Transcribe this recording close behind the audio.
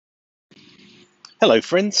Hello,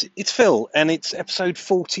 friends. It's Phil, and it's episode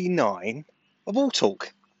 49 of All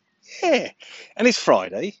Talk. Yeah, and it's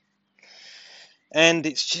Friday, and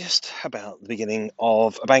it's just about the beginning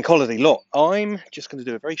of a bank holiday. Look, I'm just going to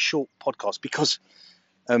do a very short podcast because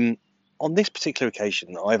on this particular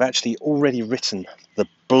occasion, I've actually already written the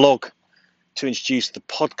blog to introduce the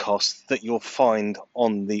podcast that you'll find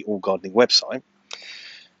on the All Gardening website.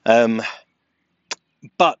 But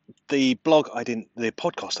the podcast I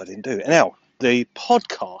didn't do. Now, the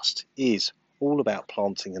podcast is all about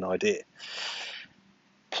planting an idea.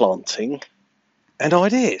 Planting and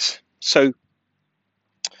ideas. So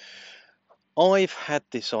I've had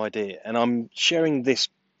this idea, and I'm sharing this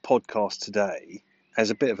podcast today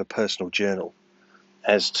as a bit of a personal journal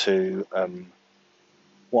as to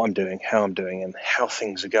what I'm doing, how I'm doing, and how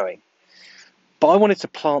things are going. But I wanted to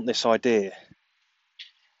plant this idea,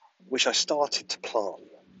 which I started to plant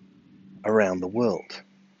around the world.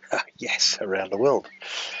 Yes, around the world.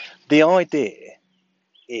 The idea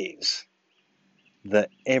is that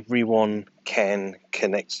everyone can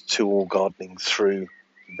connect to all gardening through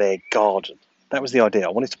their garden. That was the idea. I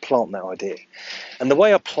wanted to plant that idea. And the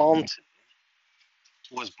way I planted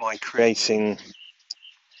was by creating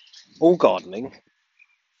All Gardening,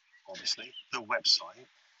 obviously, the website,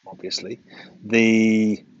 obviously,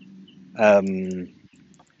 the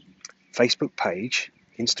Facebook page,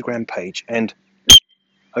 Instagram page, and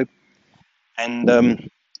the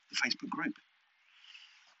Facebook group.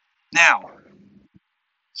 Now,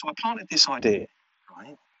 so I planted this idea,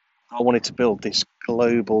 right? I wanted to build this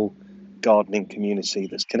global gardening community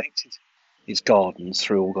that's connected its gardens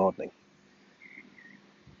through All Gardening.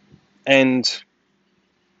 And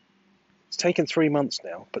it's taken 3 months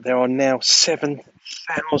now, but there are now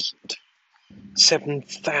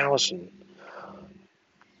 7,000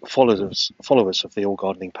 followers of the All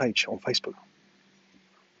Gardening page on Facebook.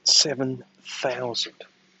 7,000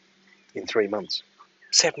 in 3 months.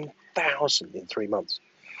 7,000 in 3 months.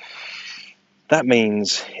 That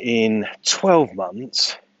means in 12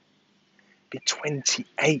 months, it'd be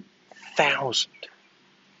 28,000.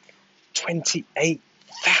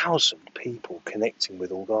 28,000 people connecting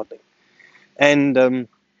with All Gardening. And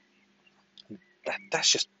that's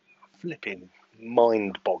just flipping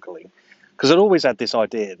mind-boggling. Because I'd always had this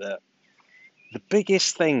idea that the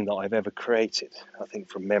biggest thing that I've ever created, I think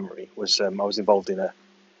from memory, was I was involved in a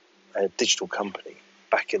digital company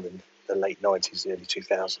back in the late 90s, the early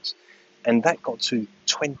 2000s. And that got to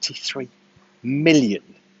 23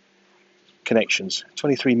 million connections,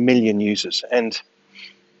 23 million users. And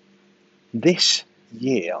this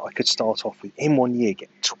year, I could start off with, in 1 year, get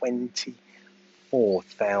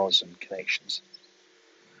 24,000 connections.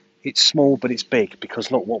 It's small, but it's big, because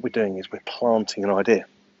look, what we're doing is we're planting an idea.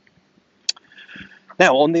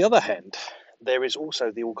 Now, on the other hand, there is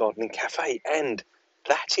also the All Gardening Cafe, and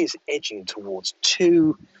that is edging towards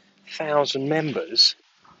 2,000 members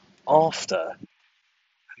after a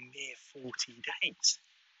mere 40 days.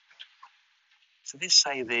 So let's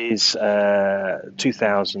say there's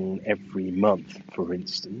 2,000 every month, for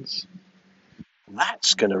instance.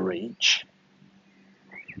 That's going to reach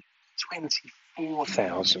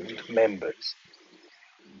 24,000 members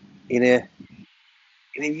in a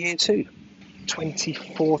year too.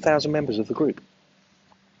 24,000 members of the group.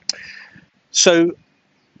 So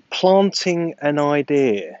planting an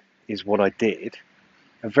idea is what I did,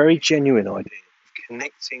 a very genuine idea of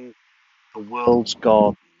connecting the world's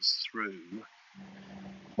gardens through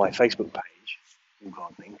my Facebook page, All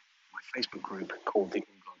Gardening, my Facebook group called the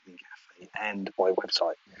All Gardening Cafe, and my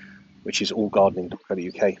website, which is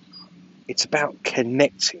allgardening.co.uk. It's about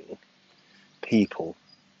connecting people,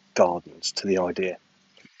 gardens, to the idea.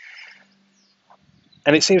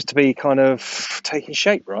 And it seems to be kind of taking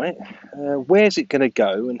shape, right? Where's it going to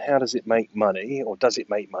go, and how does it make money? Or does it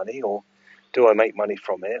make money? Or do I make money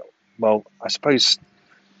from it? Well, I suppose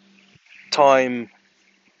time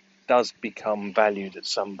does become valued at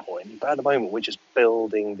some point. But at the moment, we're just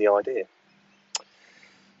building the idea.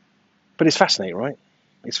 But it's fascinating, right?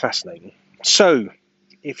 It's fascinating. So,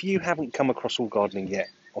 if you haven't come across All Gardening yet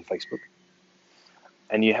on Facebook,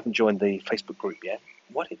 and you haven't joined the Facebook group yet,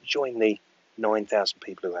 why don't you join the 9,000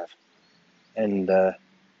 people who have? And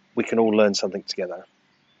we can all learn something together.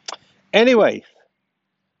 Anyway,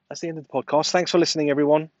 that's the end of the podcast. Thanks for listening,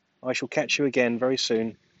 everyone. I shall catch you again very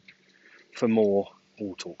soon for more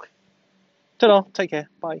All Talk. Ta-da, take care,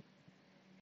 bye.